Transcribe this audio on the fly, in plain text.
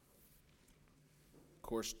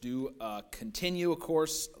course, do continue, of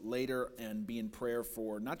course, later and be in prayer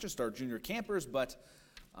for not just our junior campers, but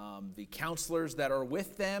the counselors that are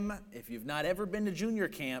with them. If you've not ever been to junior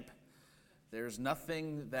camp, there's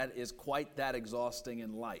nothing that is quite that exhausting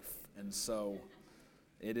in life. And so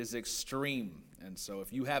it is extreme. And so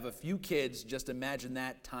if you have a few kids, just imagine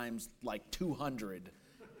that times like 200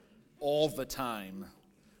 all the time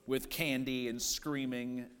with candy and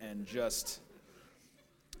screaming and just...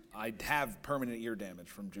 I have permanent ear damage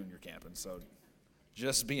from junior camp, and so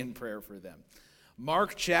just be in prayer for them.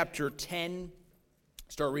 Mark chapter 10,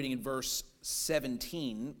 start reading in verse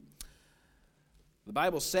 17. The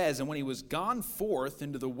Bible says, "And when he was gone forth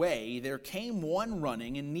into the way, there came one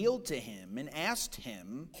running and kneeled to him and asked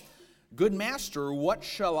him, 'Good master, what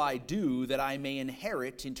shall I do that I may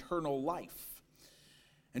inherit eternal life?'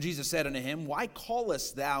 And Jesus said unto him, Why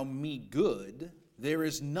callest thou me good? There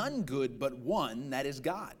is none good but one, that is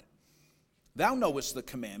God. Thou knowest the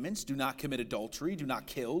commandments, do not commit adultery, do not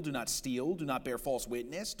kill, do not steal, do not bear false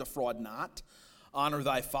witness, defraud not, honor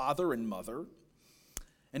thy father and mother.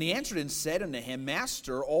 And he answered and said unto him,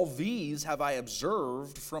 Master, all these have I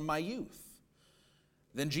observed from my youth.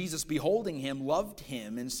 Then Jesus, beholding him, loved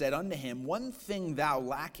him, and said unto him, One thing thou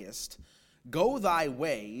lackest, go thy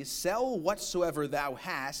way, sell whatsoever thou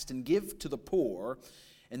hast, and give to the poor,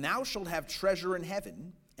 and thou shalt have treasure in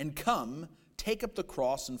heaven, and come, take up the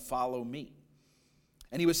cross, and follow me.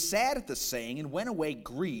 And he was sad at the saying, and went away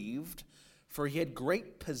grieved, for he had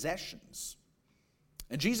great possessions.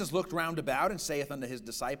 And Jesus looked round about, and saith unto his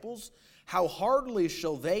disciples, How hardly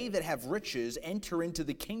shall they that have riches enter into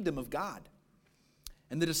the kingdom of God?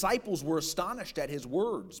 And the disciples were astonished at his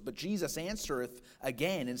words. But Jesus answereth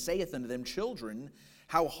again, and saith unto them, Children,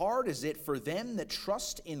 how hard is it for them that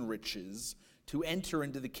trust in riches to enter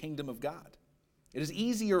into the kingdom of God? It is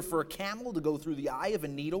easier for a camel to go through the eye of a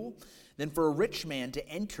needle than for a rich man to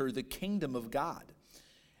enter the kingdom of God.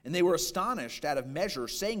 And they were astonished out of measure,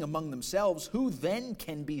 saying among themselves, Who then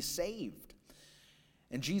can be saved?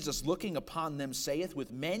 And Jesus, looking upon them, saith,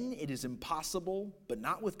 With men it is impossible, but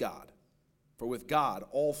not with God. For with God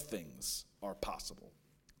all things are possible.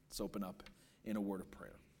 Let's open up in a word of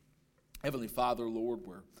prayer. Heavenly Father, Lord,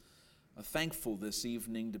 we're thankful this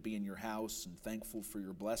evening to be in your house, and thankful for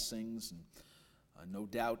your blessings. And no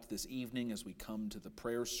doubt this evening as we come to the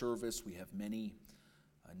prayer service, we have many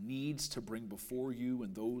needs to bring before you,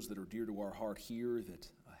 and those that are dear to our heart here that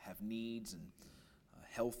have needs and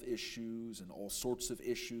health issues and all sorts of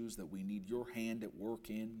issues that we need your hand at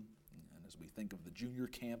work in. And as we think of the junior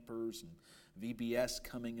campers and VBS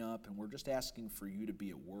coming up, and we're just asking for you to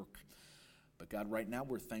be at work. But God, right now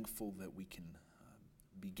we're thankful that we can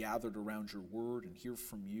be gathered around your word and hear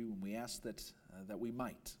from you, and we ask that we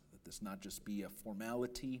might, that this not just be a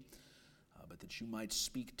formality, but that you might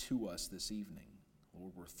speak to us this evening.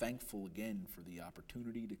 Lord, we're thankful again for the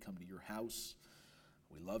opportunity to come to your house.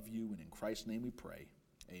 We love you, and in Christ's name we pray.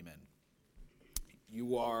 Amen.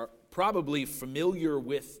 You are probably familiar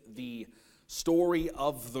with the story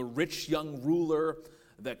of the rich young ruler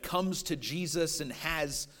that comes to Jesus and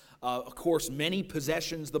has of course, many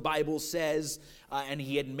possessions, the Bible says, and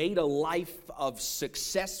he had made a life of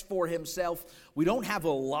success for himself. We don't have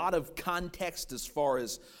a lot of context as far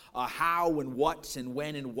as how and what and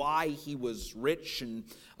when and why he was rich and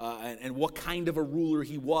what kind of a ruler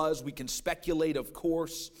he was. We can speculate, of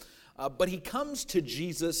course, but he comes to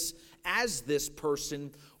Jesus as this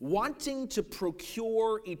person wanting to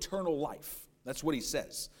procure eternal life. That's what he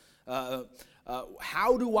says.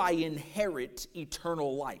 How do I inherit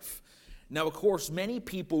eternal life? Now, of course, many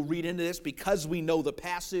people read into this because we know the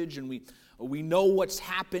passage and we know what's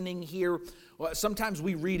happening here. Sometimes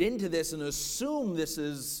we read into this and assume this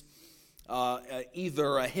is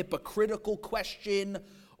either a hypocritical question,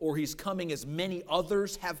 or he's coming as many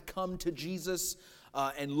others have come to Jesus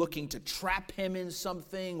and looking to trap him in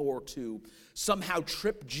something or to somehow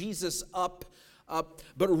trip Jesus up.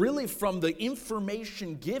 But really, from the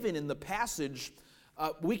information given in the passage,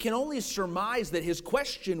 we can only surmise that his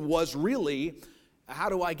question was really, how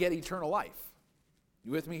do I get eternal life?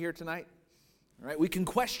 You with me here tonight? All right, we can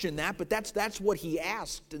question that, but that's what he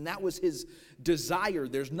asked, and that was his desire.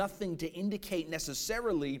 There's nothing to indicate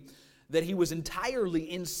necessarily that he was entirely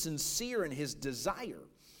insincere in his desire.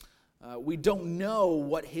 We don't know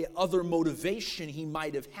what other motivation he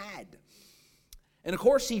might have had. And of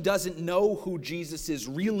course, he doesn't know who Jesus is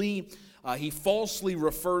really. He falsely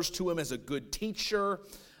refers to him as a good teacher.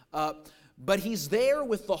 But he's there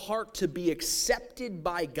with the heart to be accepted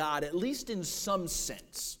by God, at least in some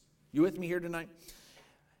sense. You with me here tonight?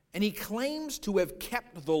 And he claims to have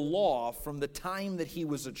kept the law from the time that he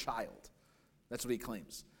was a child. That's what he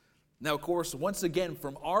claims. Now, of course, once again,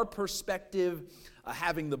 from our perspective,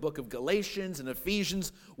 having the book of Galatians and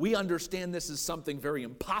Ephesians, we understand this is something very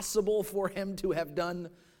impossible for him to have done.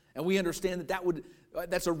 And we understand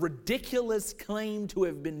that's a ridiculous claim to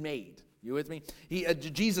have been made. You with me?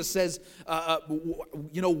 Jesus says,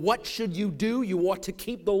 what should you do? You ought to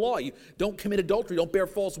keep the law. You don't commit adultery, don't bear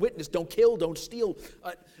false witness, don't kill, don't steal.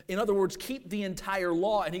 In other words, keep the entire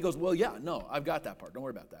law. And he goes, well, yeah, no, I've got that part. Don't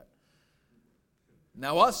worry about that.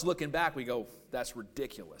 Now, us looking back, we go, that's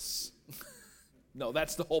ridiculous. No,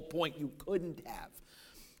 that's the whole point. You couldn't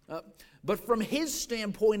have. But from his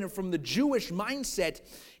standpoint and from the Jewish mindset,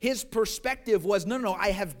 his perspective was, no,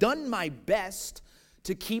 I have done my best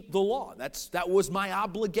to keep the law. That was my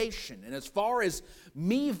obligation. And as far as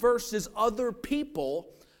me versus other people,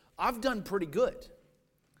 I've done pretty good.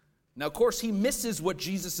 Now, of course, he misses what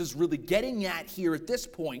Jesus is really getting at here at this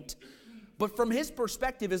point. But from his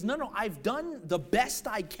perspective is, no, I've done the best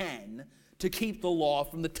I can to keep the law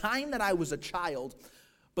from the time that I was a child.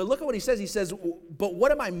 But look at what he says. He says, but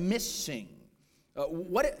what am I missing?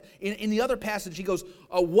 In the other passage, he goes,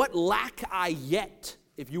 what lack I yet,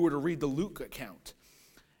 if you were to read the Luke account?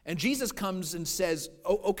 And Jesus comes and says,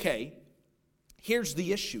 okay, here's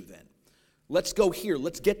the issue then. Let's go here.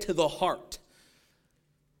 Let's get to the heart.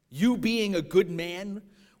 You being a good man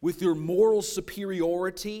with your moral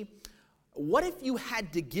superiority, what if you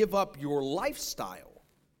had to give up your lifestyle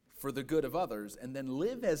for the good of others and then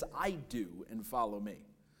live as I do and follow me?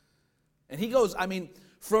 And he goes,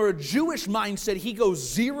 for a Jewish mindset, he goes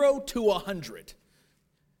 0 to 100.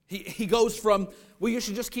 He goes from, well, you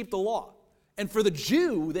should just keep the law. And for the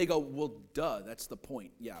Jew, they go, well, duh, that's the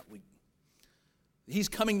point. Yeah, he's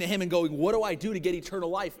coming to him and going, what do I do to get eternal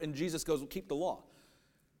life? And Jesus goes, well, keep the law.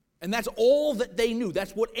 And that's all that they knew.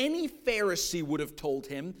 That's what any Pharisee would have told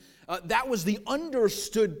him. That was the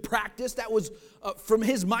understood practice. That was from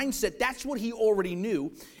his mindset. That's what he already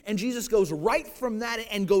knew. And Jesus goes right from that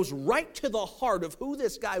and goes right to the heart of who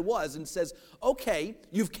this guy was and says, okay,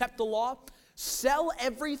 you've kept the law. Sell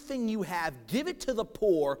everything you have, give it to the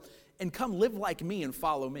poor, and come live like me and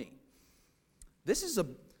follow me. This is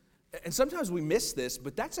and sometimes we miss this,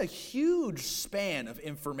 but that's a huge span of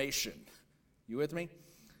information. You with me?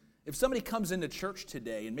 If somebody comes into church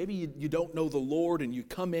today and maybe you don't know the Lord and you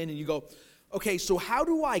come in and you go, okay, so how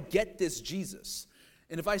do I get this Jesus?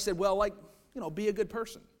 And if I said, well, be a good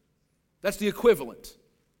person. That's the equivalent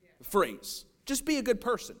phrase. Just be a good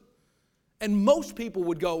person. And most people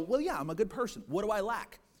would go, well, yeah, I'm a good person. What do I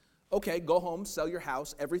lack? Okay, go home, sell your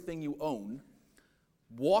house, everything you own,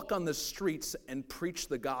 walk on the streets and preach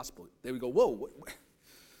the gospel. They would go, whoa,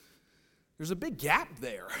 there's a big gap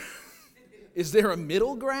there. Is there a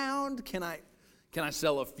middle ground? Can I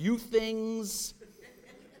sell a few things?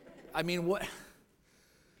 What?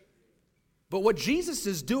 But what Jesus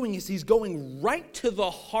is doing is he's going right to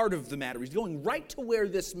the heart of the matter. He's going right to where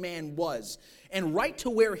this man was and right to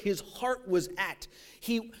where his heart was at.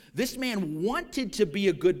 This man wanted to be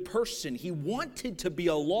a good person. He wanted to be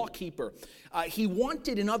a lawkeeper. He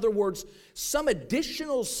wanted, in other words, some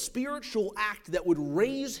additional spiritual act that would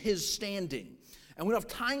raise his standing. And we don't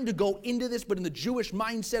have time to go into this, but in the Jewish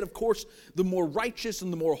mindset, of course, the more righteous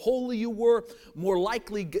and the more holy you were, more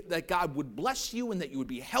likely that God would bless you and that you would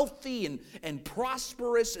be healthy and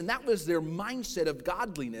prosperous. And that was their mindset of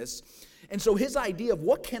godliness. And so his idea of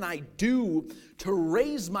what can I do to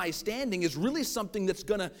raise my standing is really something that's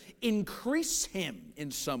going to increase him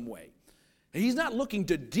in some way. And he's not looking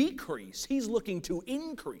to decrease. He's looking to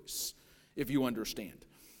increase, if you understand.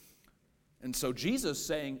 And so Jesus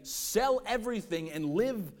saying, sell everything and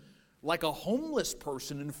live like a homeless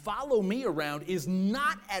person and follow me around is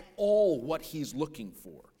not at all what he's looking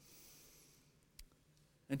for.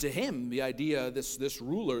 And to him, the idea, this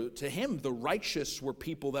ruler, to him, the righteous were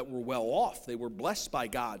people that were well off. They were blessed by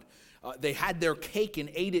God. They had their cake and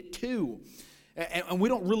ate it too. And we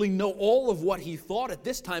don't really know all of what he thought at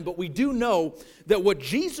this time, but we do know that what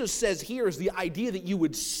Jesus says here is the idea that you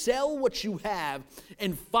would sell what you have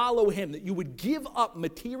and follow him, that you would give up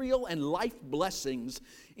material and life blessings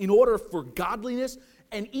in order for godliness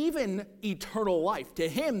and even eternal life. To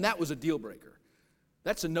him, that was a deal breaker.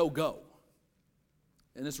 That's a no-go.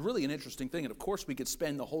 And it's really an interesting thing. And of course, we could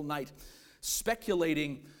spend the whole night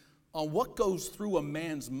speculating on what goes through a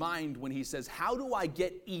man's mind when he says, how do I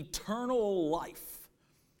get eternal life?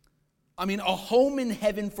 A home in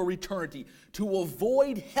heaven for eternity, to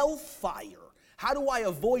avoid hellfire. How do I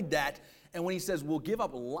avoid that? And when he says, we'll give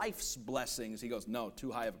up life's blessings, he goes, no, too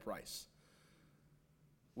high of a price.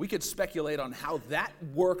 We could speculate on how that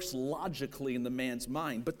works logically in the man's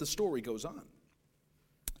mind, but the story goes on.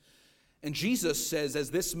 And Jesus says,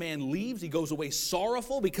 as this man leaves, he goes away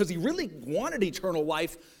sorrowful because he really wanted eternal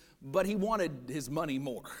life, but he wanted his money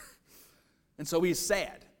more. And so he's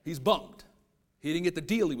sad. He's bummed. He didn't get the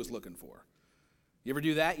deal he was looking for. You ever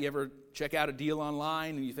do that? You ever check out a deal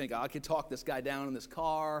online and you think, I could talk this guy down in this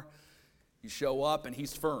car. You show up and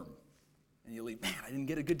he's firm. And you leave, man, I didn't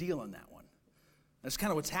get a good deal on that one. That's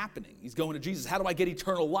kind of what's happening. He's going to Jesus, how do I get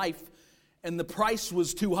eternal life? And the price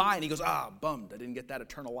was too high. And he goes, bummed, I didn't get that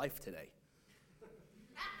eternal life today.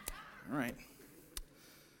 All right.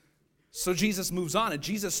 So Jesus moves on, and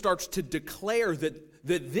Jesus starts to declare that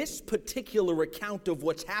this particular account of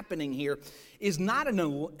what's happening here is not an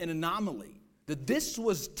anomaly. That this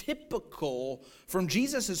was typical from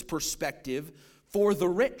Jesus' perspective for the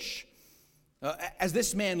rich. As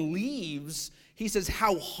this man leaves, he says,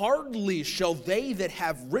 how hardly shall they that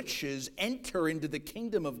have riches enter into the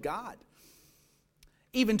kingdom of God.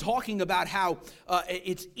 Even talking about how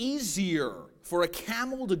it's easier for a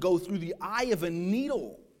camel to go through the eye of a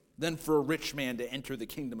needle than for a rich man to enter the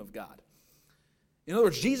kingdom of God. In other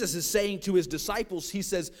words, Jesus is saying to his disciples, he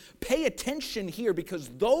says, pay attention here, because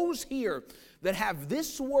those here that have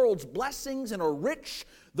this world's blessings and are rich,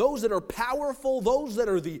 those that are powerful, those that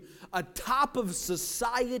are the top of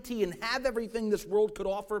society and have everything this world could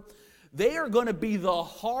offer, they are going to be the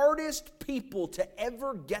hardest people to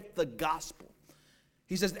ever get the gospel.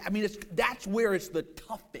 He says, that's where it's the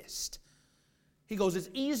toughest. He goes, it's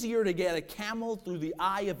easier to get a camel through the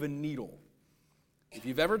eye of a needle. If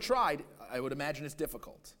you've ever tried, I would imagine it's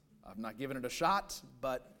difficult. I've not given it a shot,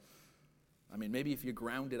 but, maybe if you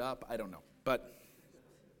ground it up, I don't know. But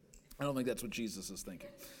I don't think that's what Jesus is thinking.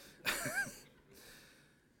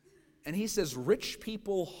 And he says, rich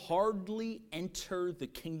people hardly enter the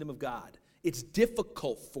kingdom of God. It's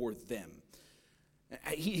difficult for them.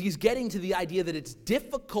 He's getting to the idea that it's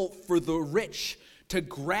difficult for the rich to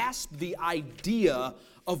grasp the idea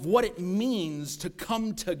of what it means to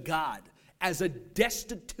come to God as a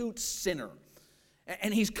destitute sinner.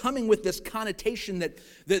 And he's coming with this connotation that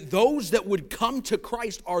those that would come to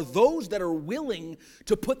Christ are those that are willing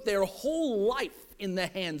to put their whole life in the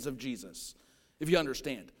hands of Jesus, if you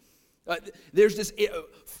understand. There's this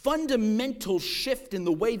fundamental shift in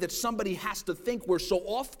the way that somebody has to think, where so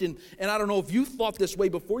often, and I don't know if you thought this way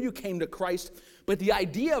before you came to Christ, but the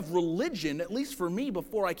idea of religion, at least for me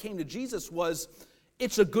before I came to Jesus, was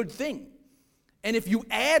it's a good thing. And if you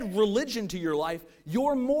add religion to your life,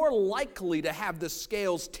 you're more likely to have the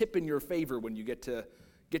scales tip in your favor when you get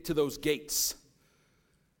to those gates.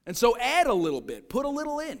 And so add a little bit, put a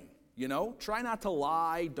little in, try not to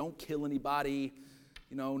lie, don't kill anybody,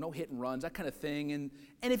 no hit and runs, that kind of thing. And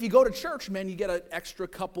if you go to church, man, you get an extra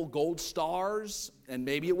couple gold stars, and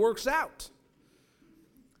maybe it works out.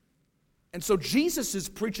 And so Jesus is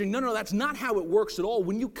preaching, no, that's not how it works at all.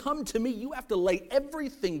 When you come to me, you have to lay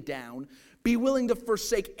everything down, be willing to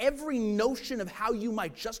forsake every notion of how you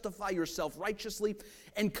might justify yourself righteously,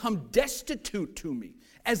 and come destitute to me,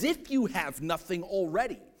 as if you have nothing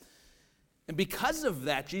already. And because of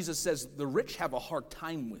that, Jesus says the rich have a hard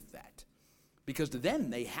time with that. Because to them,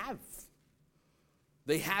 they have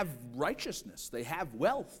righteousness, they have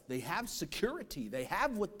wealth, they have security, they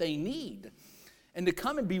have what they need. And to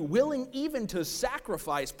come and be willing even to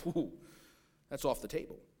sacrifice, that's off the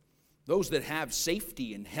table. Those that have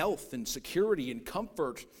safety and health and security and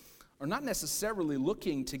comfort are not necessarily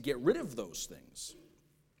looking to get rid of those things,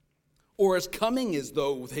 or as coming as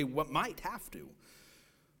though they might have to.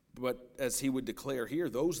 But as he would declare here,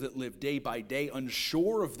 those that live day by day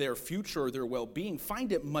unsure of their future or their well-being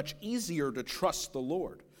find it much easier to trust the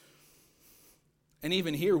Lord. And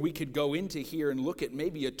even here, we could go into here and look at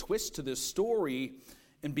maybe a twist to this story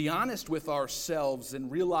and be honest with ourselves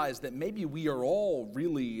and realize that maybe we are all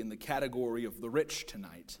really in the category of the rich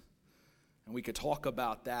tonight. And we could talk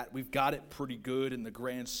about that. We've got it pretty good in the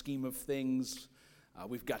grand scheme of things.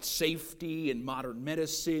 We've got safety and modern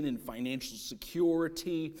medicine and financial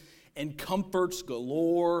security and comforts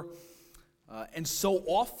galore. And so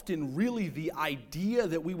often, really, the idea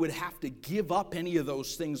that we would have to give up any of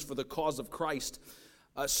those things for the cause of Christ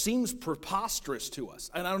seems preposterous to us.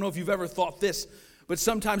 And I don't know if you've ever thought this, but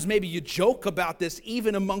sometimes maybe you joke about this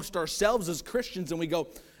even amongst ourselves as Christians, and we go,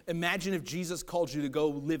 imagine if Jesus called you to go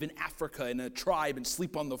live in Africa in a tribe and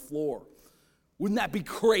sleep on the floor. Wouldn't that be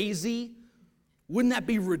crazy? Wouldn't that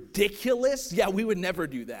be ridiculous? Yeah, we would never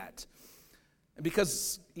do that.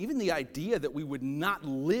 Because even the idea that we would not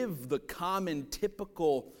live the common,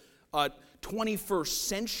 typical 21st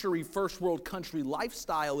century first world country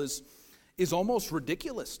lifestyle is almost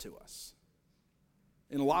ridiculous to us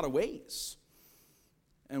in a lot of ways.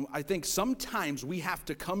 And I think sometimes we have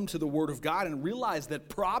to come to the Word of God and realize that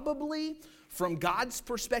probably from God's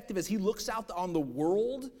perspective, as He looks out on the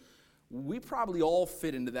world, we probably all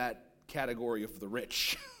fit into that category of the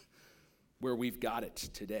rich, where we've got it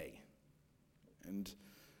today. And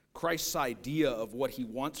Christ's idea of what He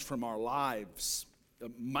wants from our lives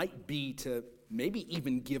might be to maybe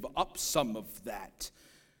even give up some of that.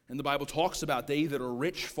 And the Bible talks about they that are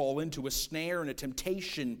rich fall into a snare and a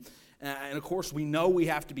temptation. And of course, we know we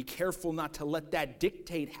have to be careful not to let that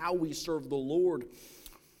dictate how we serve the Lord.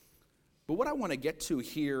 But what I want to get to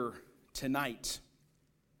here tonight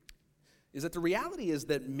is that the reality is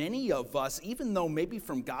that many of us, even though maybe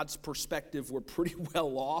from God's perspective we're pretty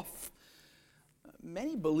well off,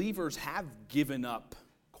 many believers have given up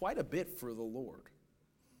quite a bit for the Lord.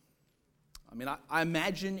 I mean, I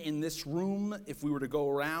imagine in this room, if we were to go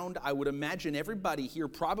around, I would imagine everybody here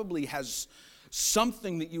probably has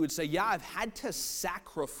something that you would say, yeah, I've had to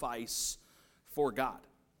sacrifice for God.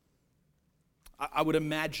 I would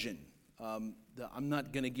imagine, I'm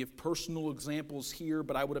not going to give personal examples here,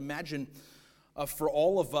 but I would imagine for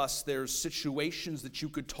all of us, there's situations that you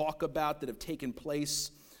could talk about that have taken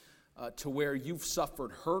place to where you've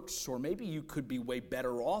suffered hurts, or maybe you could be way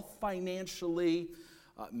better off financially.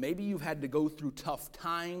 Maybe you've had to go through tough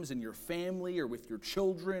times in your family or with your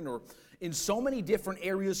children or in so many different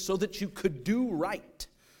areas so that you could do right.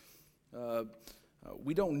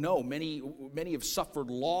 We don't know. Many have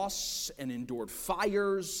suffered loss and endured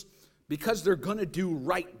fires because they're going to do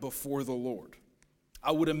right before the Lord.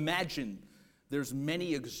 I would imagine there's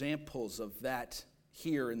many examples of that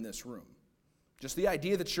here in this room. Just the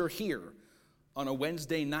idea that you're here on a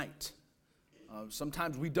Wednesday night.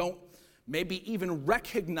 Sometimes we don't maybe even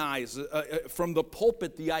recognize from the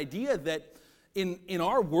pulpit the idea that in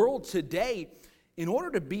our world today, in order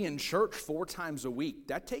to be in church 4 times a week,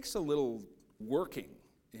 that takes a little working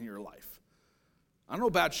in your life. I don't know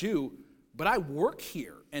about you, but I work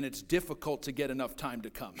here, and it's difficult to get enough time to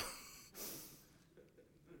come.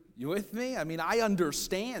 You with me? I mean, I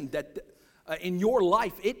understand that in your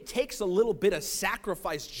life, it takes a little bit of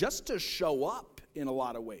sacrifice just to show up in a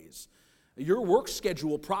lot of ways. Your work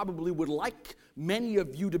schedule probably would like many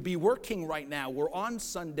of you to be working right now, or on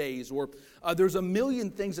Sundays, or there's a million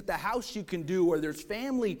things at the house you can do, or there's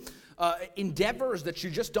family endeavors that you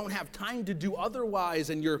just don't have time to do otherwise,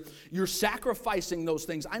 and you're sacrificing those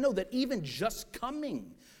things. I know that even just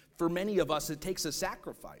coming, for many of us, it takes a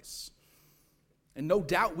sacrifice. And no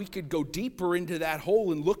doubt we could go deeper into that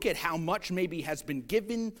hole and look at how much maybe has been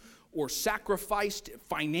given or sacrificed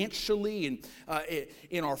financially and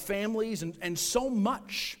in our families, and so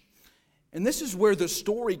much. And this is where the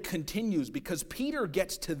story continues, because Peter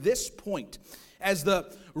gets to this point. As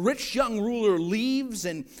the rich young ruler leaves,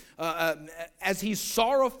 and as he's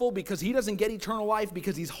sorrowful because he doesn't get eternal life,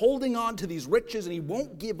 because he's holding on to these riches and he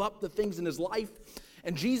won't give up the things in his life,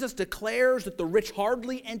 and Jesus declares that the rich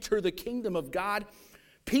hardly enter the kingdom of God,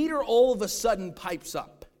 Peter all of a sudden pipes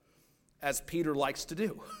up, as Peter likes to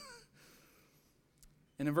do.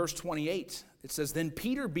 And in verse 28, it says, "Then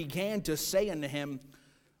Peter began to say unto him,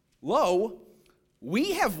 Lo,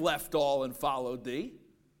 we have left all and followed thee."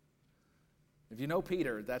 If you know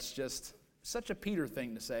Peter, that's just such a Peter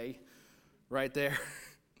thing to say right there.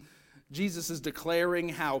 Jesus is declaring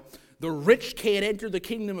how the rich can't enter the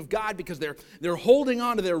kingdom of God because they're holding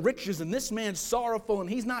on to their riches, and this man's sorrowful, and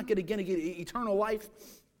he's not going to get eternal life.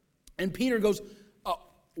 And Peter goes, "Oh,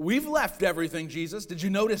 we've left everything, Jesus. Did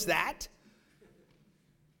you notice that?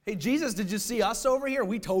 Hey, Jesus, did you see us over here?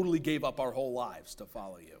 We totally gave up our whole lives to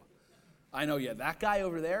follow you." I know, yeah, that guy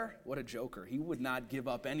over there, what a joker. He would not give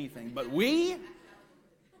up anything. But we?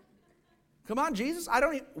 Come on, Jesus.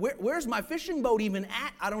 Where's my fishing boat even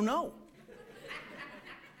at? I don't know.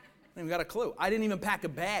 I haven't got a clue. I didn't even pack a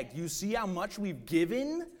bag. You see how much we've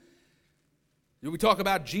given? We talk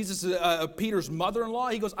about Jesus, Peter's mother-in-law.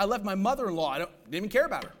 He goes, "I left my mother-in-law. I didn't even care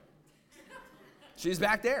about her. She's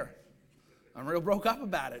back there. I'm real broke up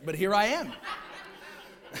about it, but here I am."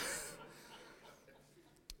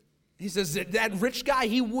 He says that rich guy,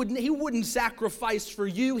 he wouldn't sacrifice for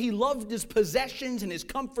you. He loved his possessions and his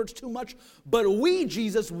comforts too much. But we,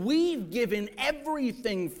 Jesus, we've given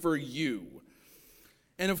everything for you.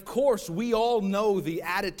 And of course, we all know the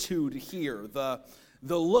attitude here, the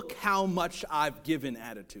look how much I've given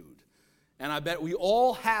attitude. And I bet we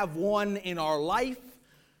all have one in our life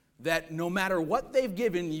that no matter what they've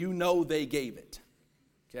given, you know they gave it.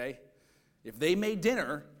 Okay? If they made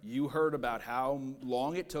dinner, you heard about how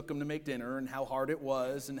long it took them to make dinner and how hard it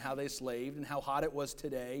was and how they slaved and how hot it was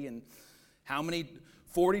today and how many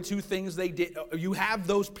 42 things they did. You have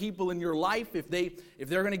those people in your life. If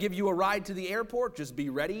they're going to give you a ride to the airport, just be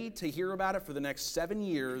ready to hear about it for the next 7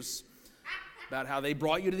 years, about how they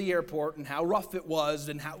brought you to the airport and how rough it was,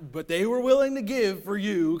 but they were willing to give for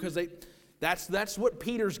you, because that's what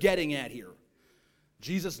Peter's getting at here.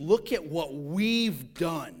 Jesus, look at what we've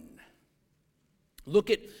done. Look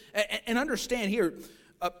at, and understand here,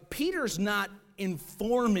 Peter's not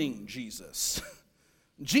informing Jesus.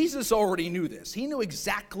 Jesus already knew this. He knew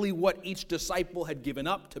exactly what each disciple had given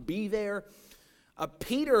up to be there.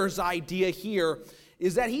 Peter's idea here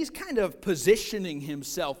is that he's kind of positioning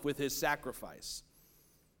himself with his sacrifice.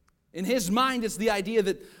 In his mind, it's the idea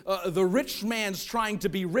that the rich man's trying to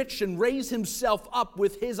be rich and raise himself up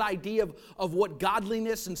with his idea of what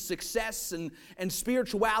godliness and success and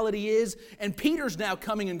spirituality is. And Peter's now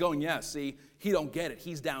coming and going, yeah, see, he don't get it.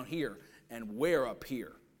 He's down here, and we're up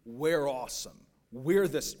here. We're awesome. We're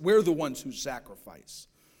the ones who sacrifice.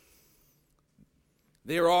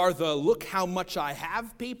 There are the look how much I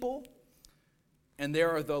have people, and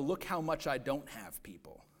there are the look how much I don't have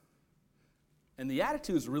people. And the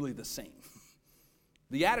attitude is really the same.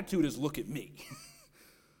 The attitude is look at me.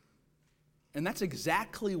 And that's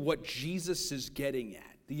exactly what Jesus is getting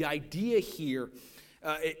at. The idea here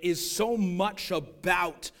is so much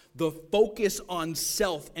about the focus on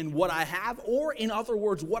self and what I have, or in other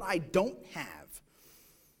words, what I don't have.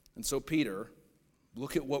 And so Peter,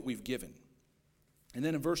 look at what we've given. And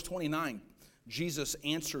then in verse 29, Jesus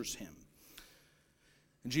answers him.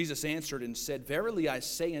 And Jesus answered and said, verily I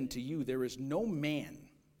say unto you, there is no man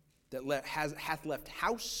that hath left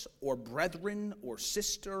house or brethren or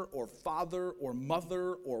sister or father or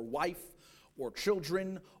mother or wife or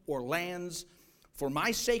children or lands for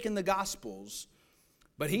my sake in the gospels,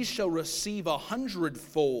 but he shall receive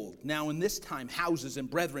 100-fold, now in this time, houses and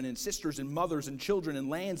brethren and sisters and mothers and children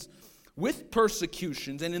and lands with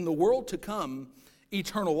persecutions, and in the world to come,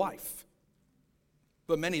 eternal life.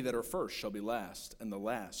 But many that are first shall be last, and the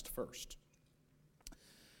last first.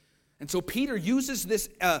 And so Peter uses this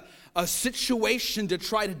a situation to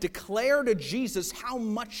try to declare to Jesus how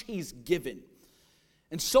much he's given.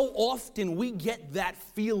 And so often we get that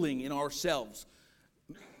feeling in ourselves.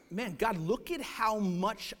 Man, God, look at how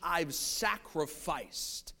much I've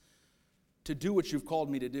sacrificed to do what you've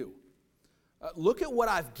called me to do. Look at what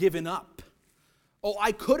I've given up. Oh,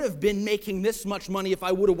 I could have been making this much money if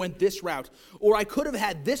I would have went this route. Or I could have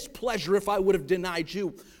had this pleasure if I would have denied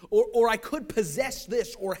you. Or I could possess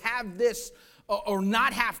this or have this or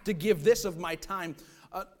not have to give this of my time.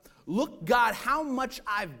 Look, God, how much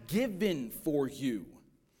I've given for you.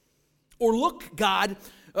 Or look, God,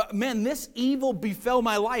 man, this evil befell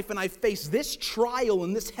my life and I faced this trial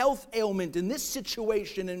and this health ailment and this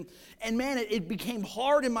situation. And man, it became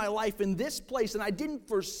hard in my life in this place and I didn't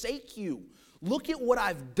forsake you. Look at what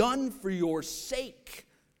I've done for your sake,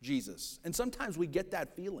 Jesus. And sometimes we get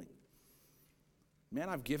that feeling. Man,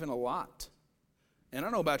 I've given a lot. And I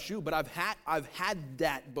don't know about you, but I've had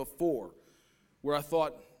that before where I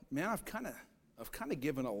thought, man, I've kind of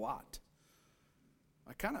given a lot.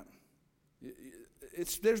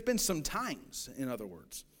 There's been some times, in other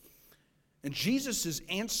words. And Jesus'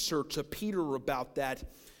 answer to Peter about that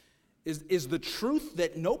is the truth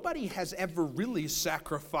that nobody has ever really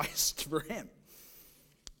sacrificed for him.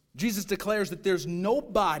 Jesus declares that there's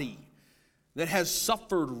nobody that has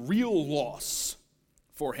suffered real loss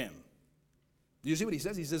for him. Do you see what he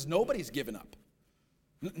says? He says, nobody's given up.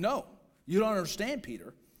 No, you don't understand,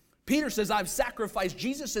 Peter. Peter says, I've sacrificed.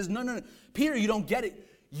 Jesus says, no. Peter, you don't get it.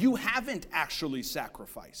 You haven't actually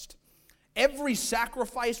sacrificed. Every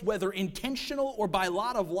sacrifice, whether intentional or by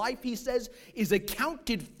lot of life, he says, is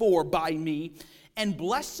accounted for by me and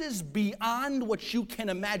blesses beyond what you can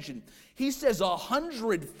imagine. He says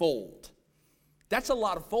 100-fold. That's a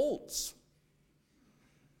lot of folds.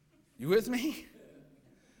 You with me?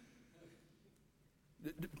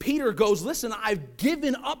 Peter goes, listen, I've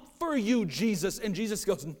given up for you, Jesus. And Jesus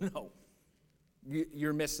goes, no,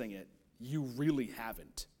 you're missing it. You really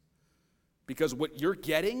haven't. Because what you're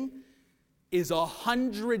getting is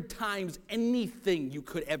 100 times anything you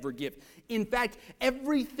could ever give. In fact,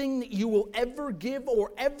 everything that you will ever give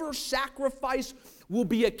or ever sacrifice will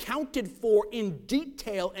be accounted for in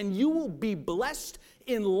detail, and you will be blessed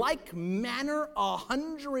in like manner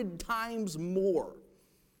 100 times more.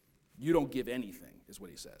 You don't give anything, is what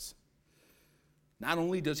he says. Not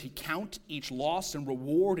only does he count each loss and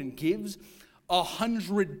reward and gives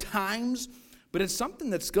 100 times, but it's something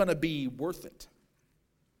that's going to be worth it.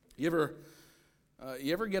 You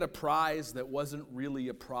ever get a prize that wasn't really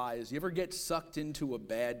a prize? You ever get sucked into a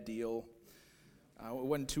bad deal? It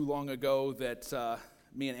wasn't too long ago that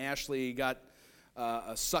me and Ashley got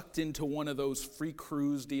sucked into one of those free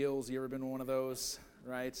cruise deals. You ever been to one of those,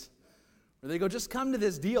 right? Where they go, just come to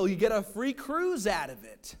this deal. You get a free cruise out of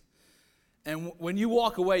it. And when you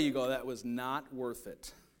walk away, you go, that was not worth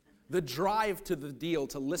it. The drive to the deal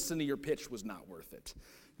to listen to your pitch was not worth it.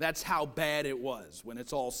 That's how bad it was when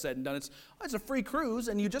it's all said and done. It's a free cruise,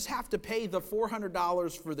 and you just have to pay the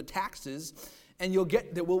 $400 for the taxes, and you'll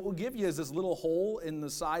get what we'll give you is this little hole in the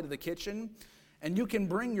side of the kitchen, and you can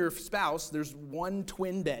bring your spouse. There's one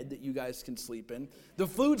twin bed that you guys can sleep in. The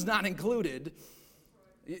food's not included.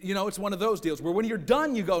 You know, it's one of those deals where when you're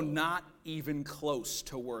done, you go, not even close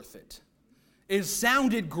to worth it. It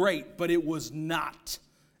sounded great, but it was not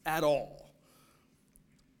at all.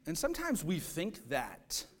 And sometimes we think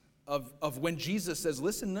that of when Jesus says,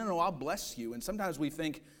 listen, no, I'll bless you. And sometimes we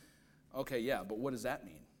think, okay, yeah, but what does that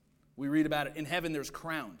mean? We read about it. In heaven, there's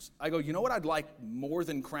crowns. I go, you know what I'd like more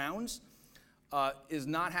than crowns is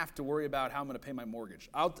not have to worry about how I'm going to pay my mortgage.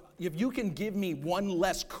 If you can give me one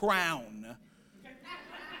less crown.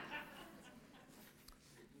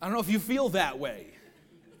 I don't know if you feel that way.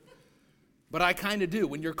 But I kind of do.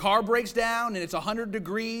 When your car breaks down and it's 100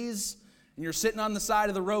 degrees and you're sitting on the side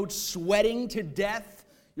of the road sweating to death,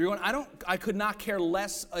 you're going, I could not care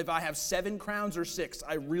less if I have 7 crowns or 6.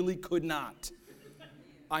 I really could not.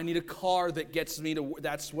 I need a car that gets me to,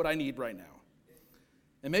 that's what I need right now.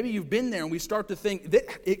 And maybe you've been there and we start to think,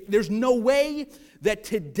 there's no way that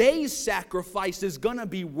today's sacrifice is going to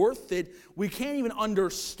be worth it. We can't even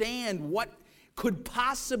understand what could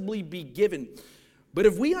possibly be given. But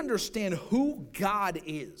if we understand who God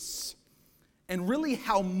is and really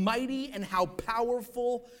how mighty and how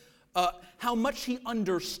powerful, how much He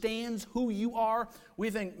understands who you are, we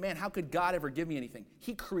think, man, how could God ever give me anything?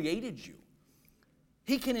 He created you.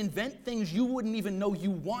 He can invent things you wouldn't even know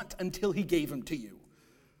you want until He gave them to you.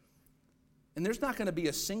 And there's not going to be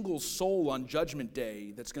a single soul on Judgment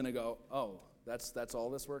Day that's going to go, oh, that's all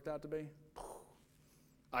this worked out to be?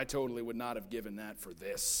 I totally would not have given that for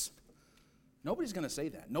this. Nobody's going to say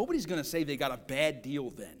that. Nobody's going to say they got a bad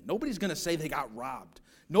deal then. Nobody's going to say they got robbed.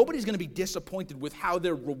 Nobody's going to be disappointed with how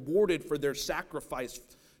they're rewarded for their sacrifice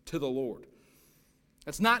to the Lord.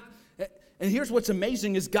 That's not, and here's what's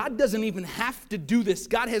amazing is God doesn't even have to do this.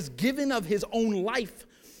 God has given of His own life,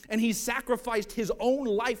 and He sacrificed His own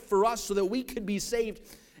life for us so that we could be saved.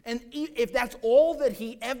 And if that's all that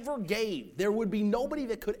He ever gave, there would be nobody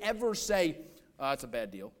that could ever say, it's a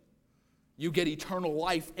bad deal. You get eternal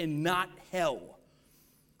life and not hell.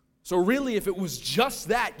 So really, if it was just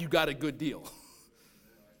that, you got a good deal.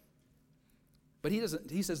 But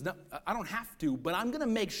He says, no, I don't have to, but I'm going to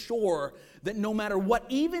make sure that no matter what,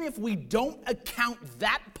 even if we don't account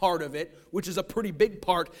that part of it, which is a pretty big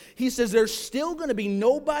part, He says there's still going to be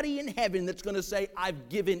nobody in heaven that's going to say, I've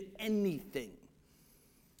given anything.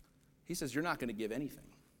 He says, you're not going to give anything.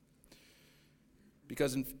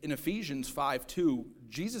 Because in Ephesians 5:2,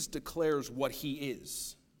 Jesus declares what He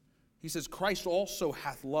is. He says, Christ also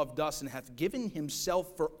hath loved us and hath given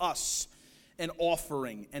Himself for us an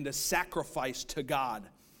offering and a sacrifice to God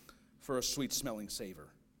for a sweet-smelling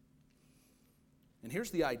savor. And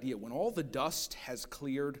here's the idea. When all the dust has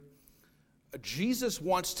cleared, Jesus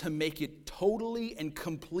wants to make it totally and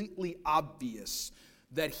completely obvious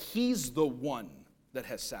that He's the one that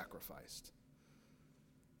has sacrificed.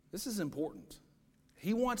 This is important.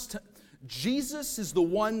 Jesus is the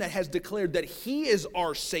one that has declared that He is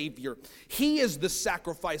our Savior. He is the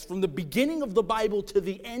sacrifice. From the beginning of the Bible to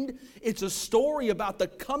the end, it's a story about the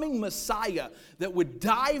coming Messiah that would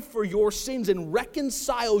die for your sins and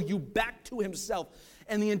reconcile you back to Himself.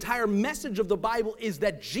 And the entire message of the Bible is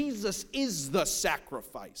that Jesus is the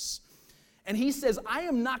sacrifice. And He says, I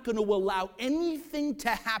am not going to allow anything to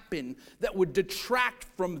happen that would detract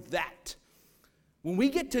from that. When we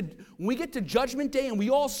get to Judgment Day and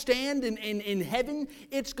we all stand in heaven,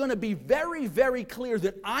 it's going to be very, very clear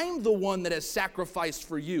that I'm the one that has sacrificed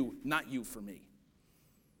for you, not you for me.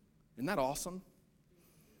 Isn't that awesome?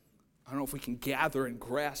 I don't know if we can gather and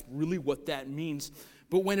grasp really what that means.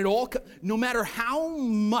 But when it all, no matter how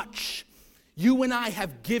much you and I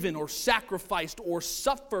have given or sacrificed or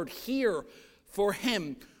suffered here for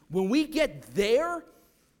Him, when we get there,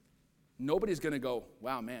 nobody's going to go,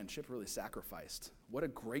 wow, man, Chip really sacrificed. What a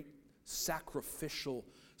great sacrificial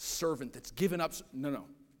servant that's given up. No.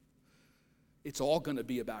 It's all going to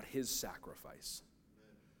be about His sacrifice.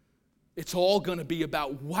 It's all going to be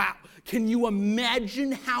about, wow, can you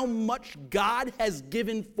imagine how much God has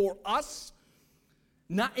given for us?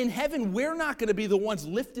 Not in heaven, we're not going to be the ones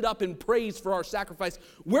lifted up in praise for our sacrifice.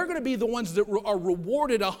 We're going to be the ones that are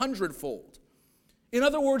rewarded 100-fold. In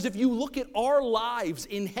other words, if you look at our lives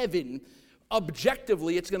in heaven,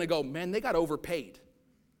 objectively, it's going to go, man, they got overpaid.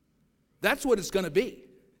 That's what it's going to be.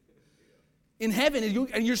 In heaven,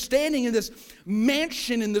 and you're standing in this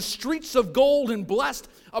mansion in the streets of gold and blessed,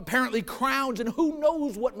 apparently crowns, and who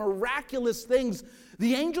knows what miraculous things.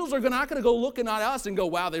 The angels are not going to go looking at us and go,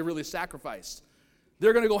 wow, they really sacrificed.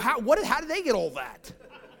 They're going to go, how did they get all that?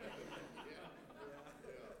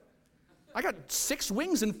 I got 6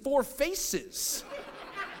 wings and 4 faces.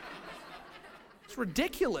 It's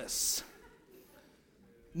ridiculous.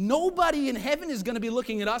 Nobody in heaven is going to be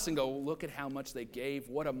looking at us and go, look at how much they gave.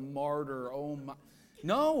 What a martyr. Oh my.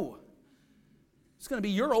 No. It's going to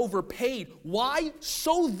be, you're overpaid. Why?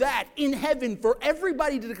 So that in heaven, for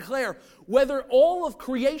everybody to declare, whether all of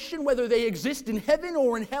creation, whether they exist in heaven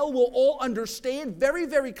or in hell, will all understand very,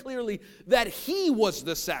 very clearly that He was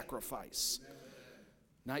the sacrifice.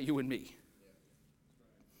 Not you and me.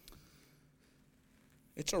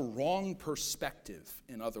 It's a wrong perspective,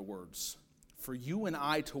 in other words, for you and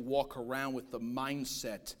I to walk around with the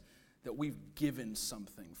mindset that we've given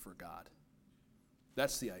something for God.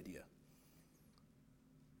 That's the idea.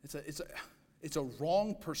 It's a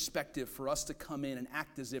wrong perspective for us to come in and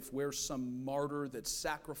act as if we're some martyr that's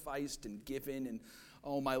sacrificed and given and,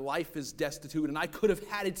 oh, my life is destitute and I could have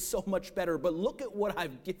had it so much better, but look at what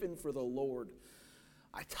I've given for the Lord.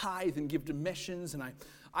 I tithe and give to missions, and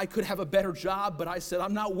I could have a better job, but I said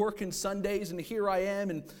I'm not working Sundays, and here I am,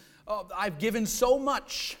 and I've given so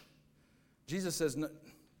much. Jesus says, no,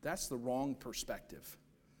 that's the wrong perspective.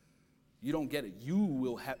 You don't get it. You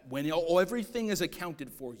will have, when everything is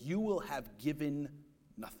accounted for, you will have given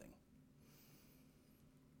nothing.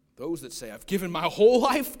 Those that say, I've given my whole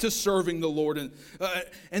life to serving the Lord,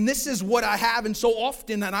 and this is what I have, and so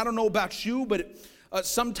often, and I don't know about you, but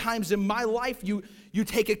sometimes in my life, you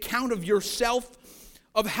take account of yourself,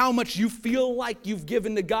 of how much you feel like you've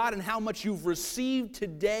given to God and how much you've received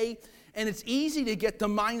today. And it's easy to get the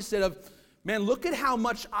mindset of, man, look at how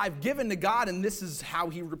much I've given to God and this is how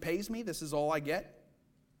He repays me. This is all I get.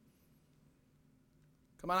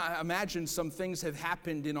 Come on, I imagine some things have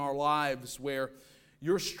happened in our lives where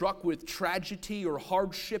you're struck with tragedy or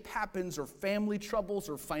hardship happens or family troubles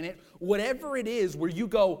or whatever it is where you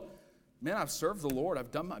go, man, I've served the Lord.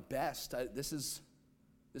 I've done my best. This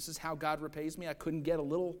is how God repays me. I couldn't get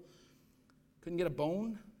a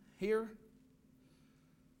bone here.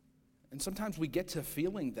 And sometimes we get to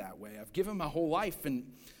feeling that way. I've given my whole life and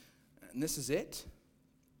this is it.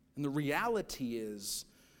 And the reality is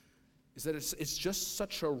that it's just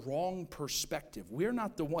such a wrong perspective. We're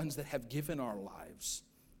not the ones that have given our lives.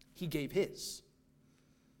 He gave His.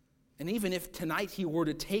 And even if tonight He were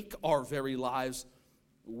to take our very lives,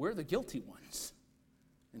 we're the guilty ones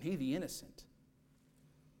and He the innocent.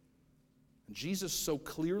 Jesus so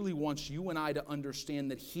clearly wants you and I to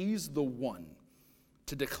understand that He's the one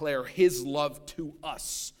to declare His love to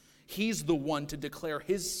us. He's the one to declare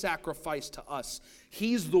His sacrifice to us.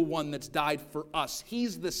 He's the one that's died for us.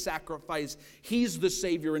 He's the sacrifice. He's the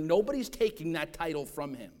Savior, and nobody's taking that title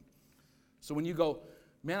from Him. So when you go,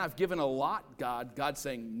 man, I've given a lot, God, God's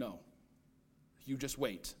saying, no. You just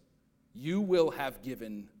wait. You will have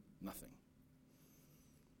given nothing.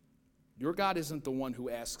 Your God isn't the one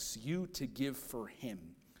who asks you to give for Him.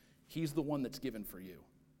 He's the one that's given for you.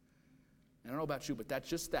 I don't know about you, but that's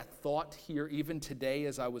just that thought here, even today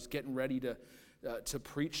as I was getting ready to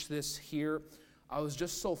preach this here, I was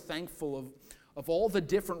just so thankful of all the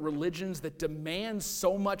different religions that demand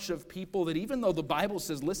so much of people that even though the Bible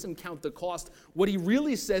says, listen, count the cost, what He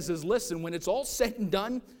really says is, listen, when it's all said and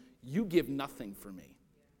done, you give nothing for me.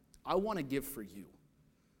 I want to give for you.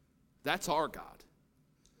 That's our God.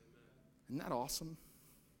 Isn't that awesome?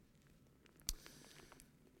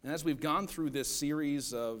 And as we've gone through this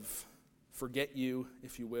series of Forget You,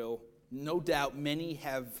 if you will, no doubt many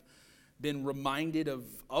have been reminded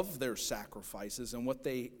of their sacrifices and what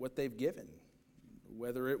they've given,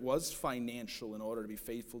 whether it was financial in order to be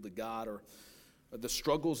faithful to God or the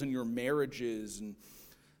struggles in your marriages and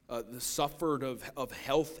the suffered of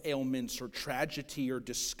health ailments or tragedy or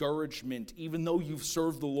discouragement, even though you've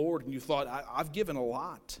served the Lord and you thought, I've given a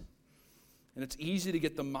lot. And it's easy to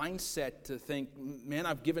get the mindset to think, man,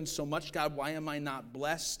 I've given so much, God, why am I not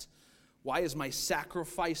blessed? Why is my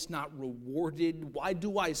sacrifice not rewarded? Why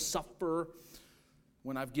do I suffer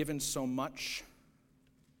when I've given so much?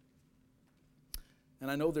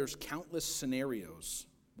 And I know there's countless scenarios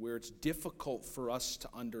where it's difficult for us to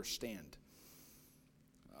understand.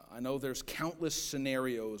 I know there's countless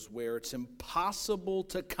scenarios where it's impossible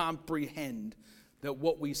to comprehend that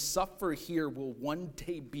what we suffer here will one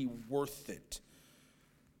day be worth it.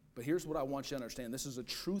 But here's what I want you to understand. This is a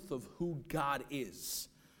truth of who God is.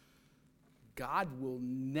 God will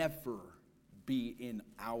never be in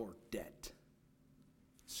our debt.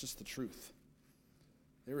 It's just the truth.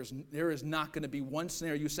 There is not going to be one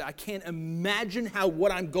scenario you say, I can't imagine how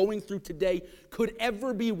what I'm going through today could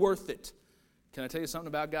ever be worth it. Can I tell you something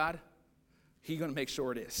about God? He's going to make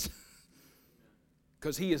sure it is.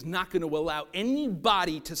 Because he is not going to allow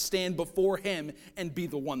anybody to stand before him and be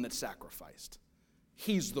the one that's sacrificed.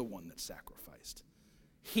 He's the one that's sacrificed.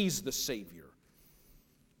 He's the Savior.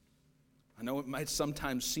 I know it might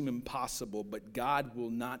sometimes seem impossible, but God will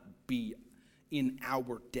not be in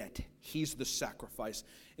our debt. He's the sacrifice.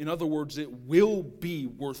 In other words, it will be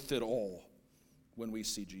worth it all when we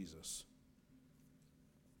see Jesus.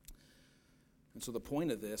 And so the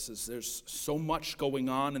point of this is there's so much going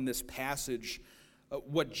on in this passage.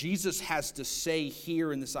 What Jesus has to say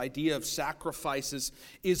here in this idea of sacrifices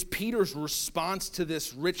is Peter's response to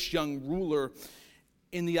this rich young ruler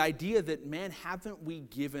in the idea that, man, haven't we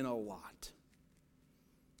given a lot?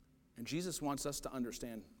 And Jesus wants us to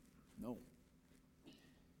understand, no.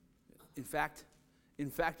 In fact,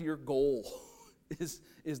 your goal is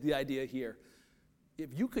the idea here.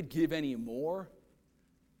 If you could give any more,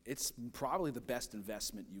 it's probably the best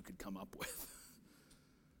investment you could come up with.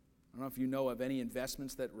 I don't know if you know of any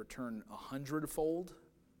investments that return 100-fold.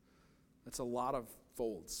 That's a lot of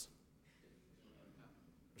folds.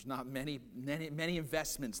 There's not many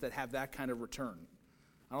investments that have that kind of return.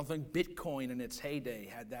 I don't think Bitcoin in its heyday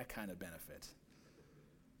had that kind of benefit.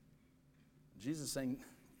 Jesus is saying,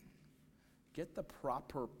 get the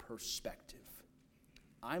proper perspective.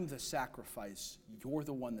 I'm the sacrifice. You're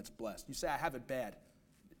the one that's blessed. You say, I have it bad.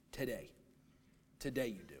 Today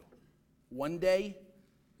you do. One day,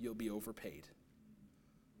 you'll be overpaid.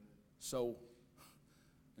 So,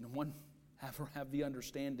 and one, have the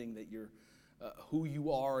understanding that you're who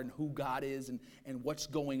you are and who God is and what's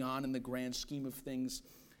going on in the grand scheme of things,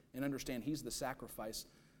 and understand he's the sacrifice.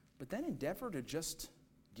 But then endeavor to just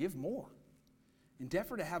give more.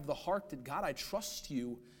 Endeavor to have the heart that, God, I trust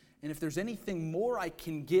you, and if there's anything more I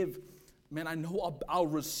can give, man, I know I'll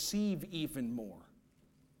receive even more.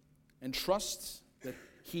 And trust that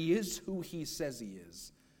he is who he says he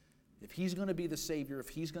is. If he's going to be the Savior, if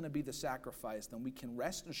he's going to be the sacrifice, then we can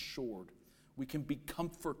rest assured, we can be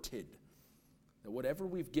comforted that whatever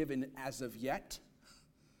we've given as of yet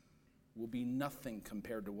will be nothing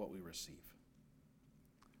compared to what we receive.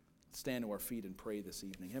 Let's stand to our feet and pray this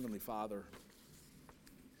evening. Heavenly Father,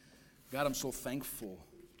 God, I'm so thankful